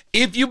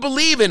 If you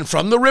believe in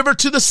from the river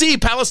to the sea,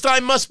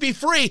 Palestine must be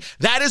free,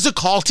 that is a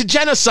call to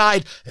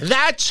genocide.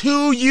 That's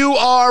who you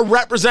are,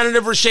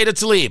 Representative Rashida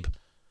Tlaib.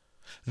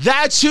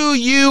 That's who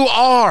you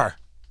are.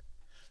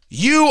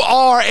 You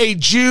are a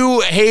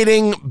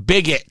Jew-hating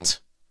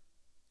bigot.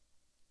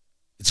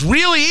 It's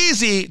really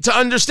easy to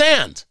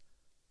understand.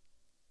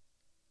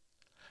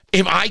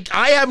 If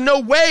I have no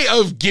way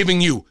of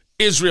giving you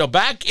Israel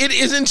back, it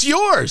isn't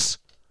yours.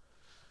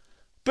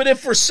 But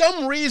if for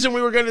some reason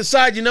we were going to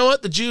decide, you know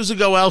what, the Jews will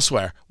go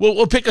elsewhere,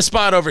 we'll pick a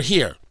spot over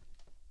here.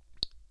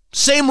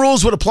 Same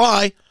rules would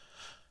apply.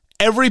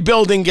 Every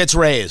building gets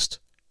raised.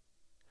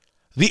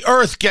 The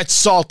earth gets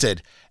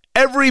salted.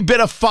 Every bit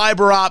of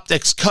fiber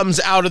optics comes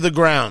out of the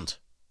ground.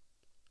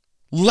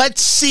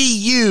 Let's see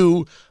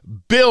you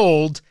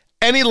build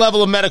any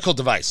level of medical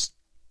device.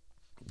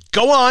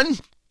 Go on.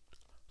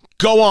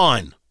 Go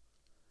on.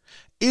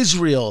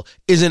 Israel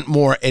isn't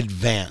more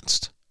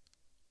advanced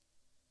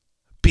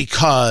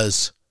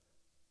because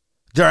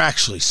they're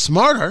actually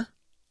smarter.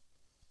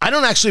 I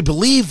don't actually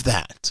believe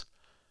that.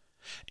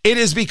 It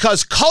is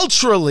because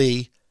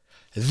culturally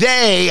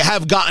they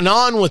have gotten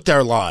on with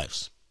their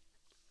lives.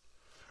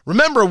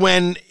 Remember,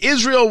 when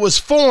Israel was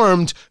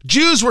formed,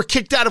 Jews were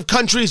kicked out of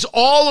countries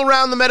all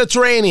around the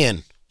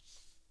Mediterranean.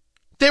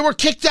 They were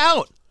kicked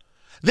out.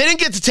 They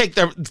didn't get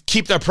to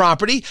keep their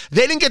property.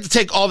 They didn't get to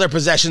take all their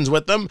possessions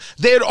with them.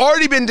 They had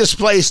already been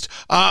displaced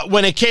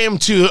when it came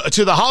to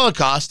the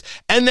Holocaust.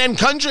 And then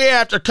country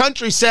after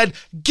country said,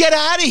 get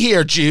out of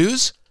here,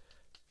 Jews.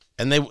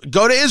 And they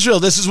go to Israel.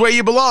 This is where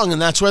you belong.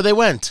 And that's where they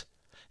went.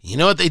 You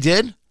know what they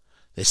did?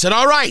 They said,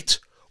 all right,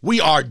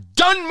 we are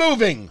done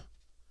moving.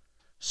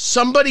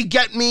 Somebody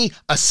get me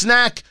a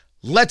snack.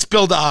 Let's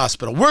build a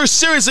hospital. We're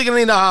seriously going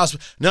to need a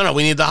hospital. No,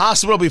 we need the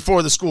hospital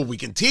before the school. We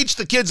can teach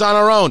the kids on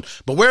our own,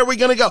 but where are we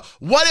going to go?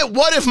 What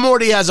if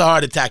Morty has a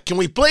heart attack? Can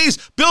we please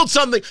build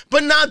something,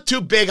 but not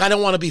too big? I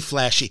don't want to be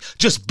flashy.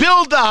 Just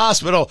build the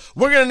hospital.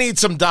 We're going to need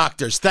some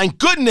doctors. Thank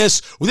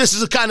goodness this is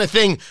the kind of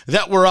thing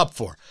that we're up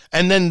for.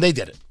 And then they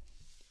did it.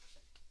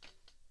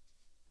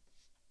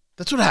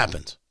 That's what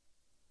happened.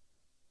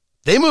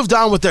 They moved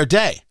on with their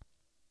day.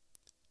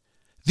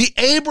 The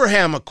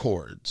Abraham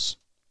Accords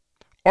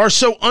are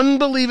so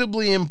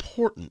unbelievably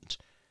important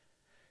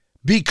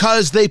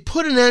because they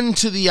put an end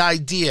to the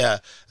idea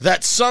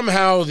that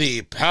somehow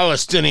the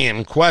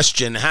Palestinian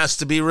question has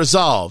to be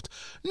resolved.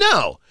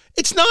 No,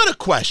 it's not a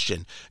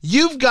question.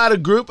 You've got a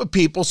group of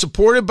people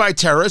supported by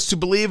terrorists who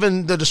believe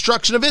in the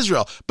destruction of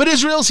Israel, but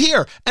Israel's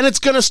here and it's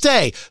going to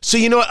stay. So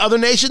you know what other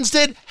nations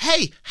did?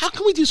 Hey, how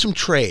can we do some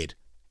trade?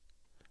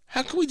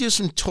 How can we do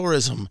some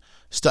tourism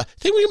stuff?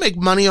 Think we can make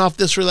money off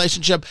this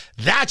relationship?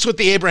 That's what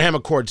the Abraham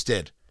Accords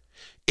did.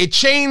 It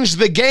changed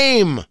the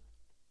game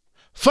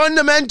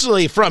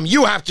fundamentally from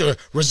you have to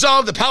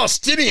resolve the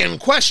Palestinian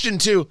question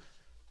to,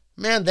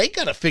 man, they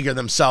got to figure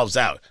themselves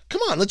out.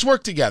 Come on, let's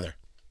work together.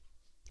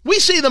 We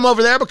see them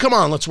over there, but come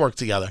on, let's work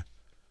together.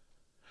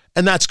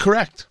 And that's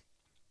correct.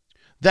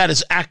 That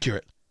is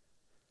accurate.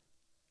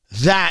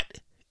 That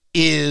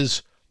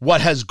is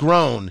what has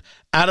grown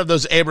out of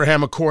those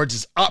Abraham Accords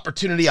is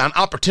opportunity on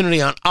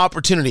opportunity on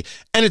opportunity.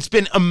 And it's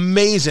been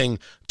amazing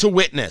to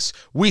witness.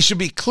 We should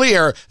be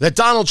clear that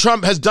Donald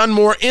Trump has done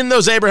more in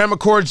those Abraham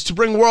Accords to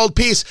bring world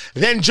peace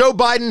than Joe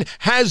Biden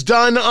has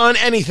done on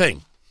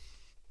anything.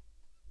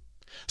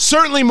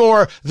 Certainly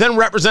more than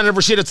Representative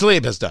Rashida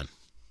Tlaib has done.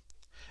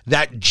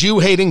 That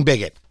Jew-hating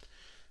bigot.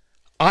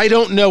 I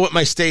don't know what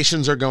my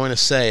stations are going to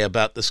say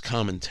about this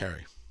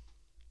commentary.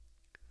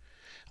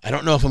 I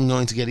don't know if I'm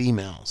going to get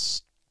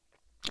emails.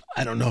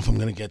 I don't know if I'm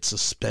going to get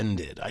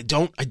suspended. I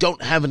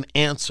don't have an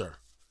answer.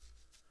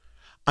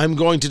 I'm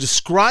going to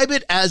describe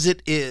it as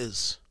it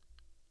is,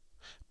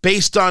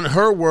 based on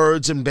her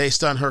words and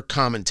based on her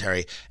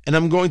commentary. And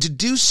I'm going to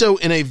do so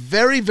in a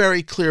very,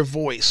 very clear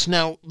voice.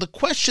 Now, the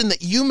question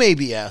that you may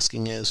be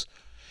asking is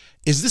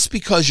this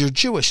because you're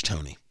Jewish,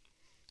 Tony?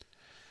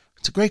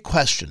 It's a great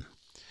question.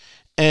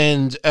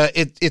 And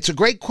it's a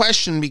great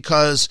question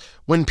because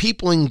when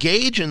people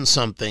engage in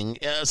something,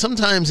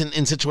 sometimes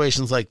in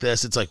situations like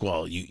this, it's like,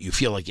 well, you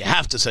feel like you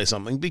have to say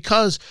something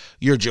because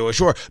you're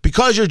Jewish, or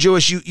because you're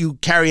Jewish, you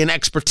carry an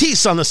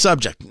expertise on the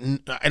subject.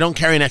 I don't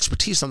carry an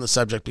expertise on the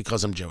subject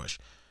because I'm Jewish.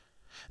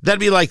 That'd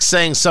be like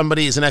saying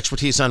somebody is an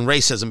expertise on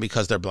racism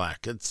because they're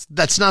black.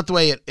 That's not the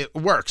way it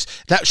works.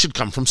 That should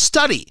come from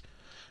study.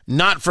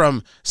 not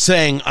from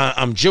saying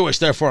I'm Jewish,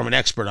 therefore I'm an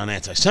expert on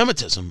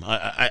anti-Semitism.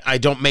 I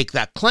don't make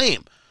that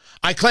claim.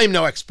 I claim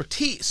no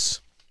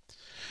expertise.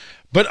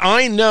 But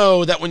I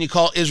know that when you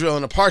call Israel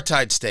an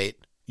apartheid state,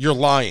 you're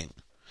lying.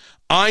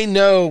 I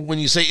know when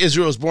you say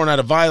Israel was born out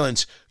of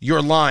violence,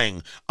 you're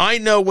lying. I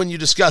know when you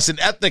discuss an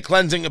ethnic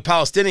cleansing of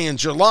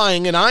Palestinians, you're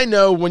lying. And I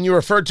know when you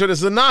refer to it as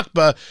the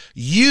Nakba,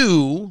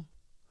 you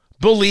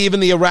believe in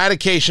the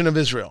eradication of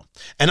Israel.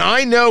 And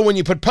I know when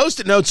you put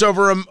Post-it notes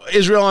over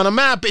Israel on a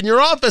map in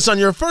your office on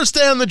your first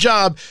day on the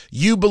job,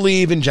 you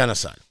believe in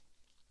genocide.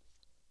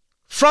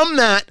 From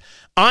that,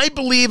 I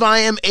believe I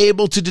am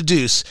able to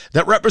deduce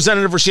that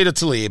Representative Rashida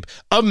Tlaib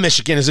of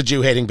Michigan is a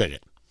Jew-hating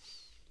bigot.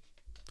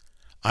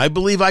 I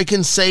believe I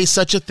can say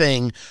such a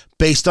thing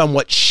based on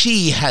what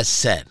she has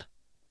said.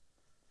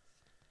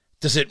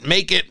 Does it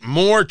make it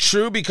more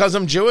true because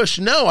I'm Jewish?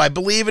 No, I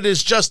believe it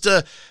is just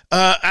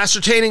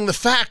ascertaining the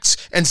facts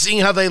and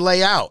seeing how they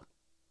lay out.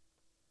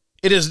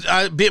 It is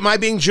my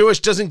being Jewish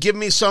doesn't give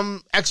me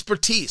some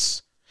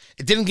expertise.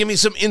 It didn't give me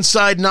some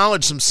inside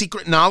knowledge, some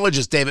secret knowledge,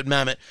 as David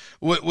Mamet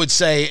would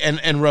say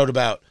and wrote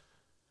about.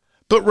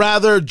 But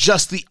rather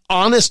just the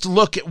honest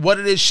look at what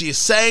it is she is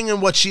saying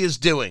and what she is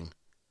doing.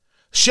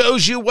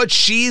 Shows you what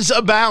she's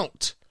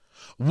about,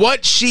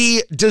 what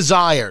she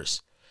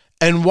desires,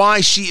 and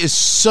why she is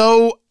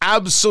so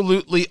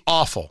absolutely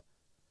awful,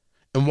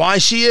 and why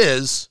she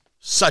is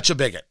such a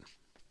bigot.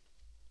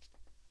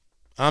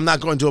 I'm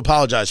not going to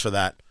apologize for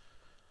that.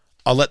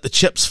 I'll let the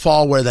chips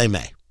fall where they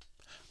may.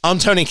 I'm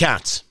Tony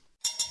Katz.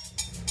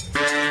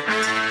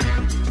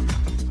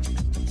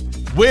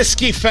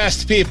 Whiskey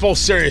Fest, people.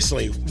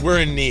 Seriously, we're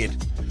in need.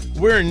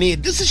 We're in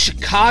need. This is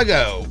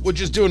Chicago,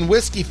 which is doing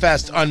Whiskey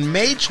Fest on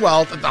May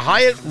 12th at the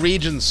Hyatt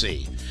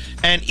Regency.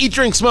 And Eat,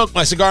 Drink, Smoke,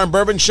 my cigar and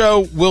bourbon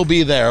show, will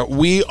be there.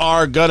 We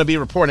are going to be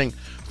reporting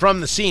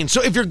from the scene.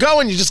 So if you're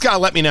going, you just got to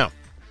let me know.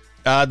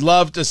 I'd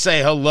love to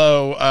say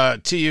hello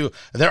to you.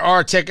 There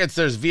are tickets.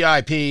 There's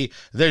VIP.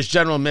 There's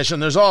general admission.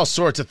 There's all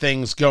sorts of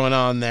things going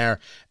on there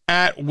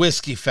at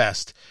Whiskey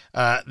Fest.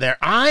 There,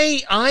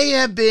 I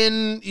have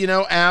been,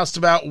 asked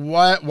about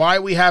why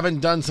we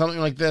haven't done something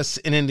like this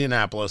in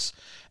Indianapolis.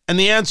 And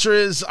the answer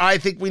is, I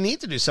think we need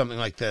to do something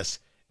like this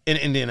in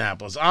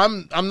Indianapolis.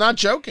 I'm not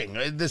joking.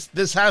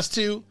 This has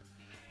to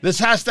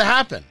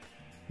happen.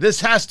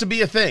 This has to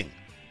be a thing.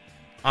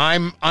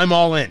 I'm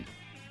all in.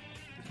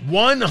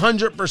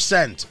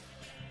 100%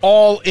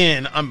 all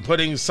in. I'm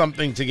putting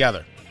something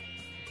together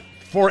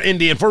for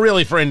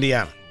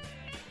Indiana.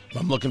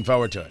 I'm looking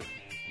forward to it.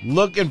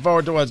 Looking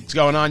forward to what's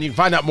going on. You can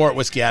find out more at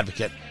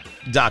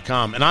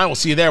whiskeyadvocate.com. And I will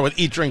see you there with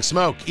Eat, Drink,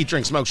 Smoke,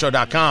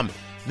 eatdrinksmokeshow.com.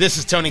 This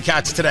is Tony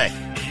Katz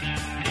Today.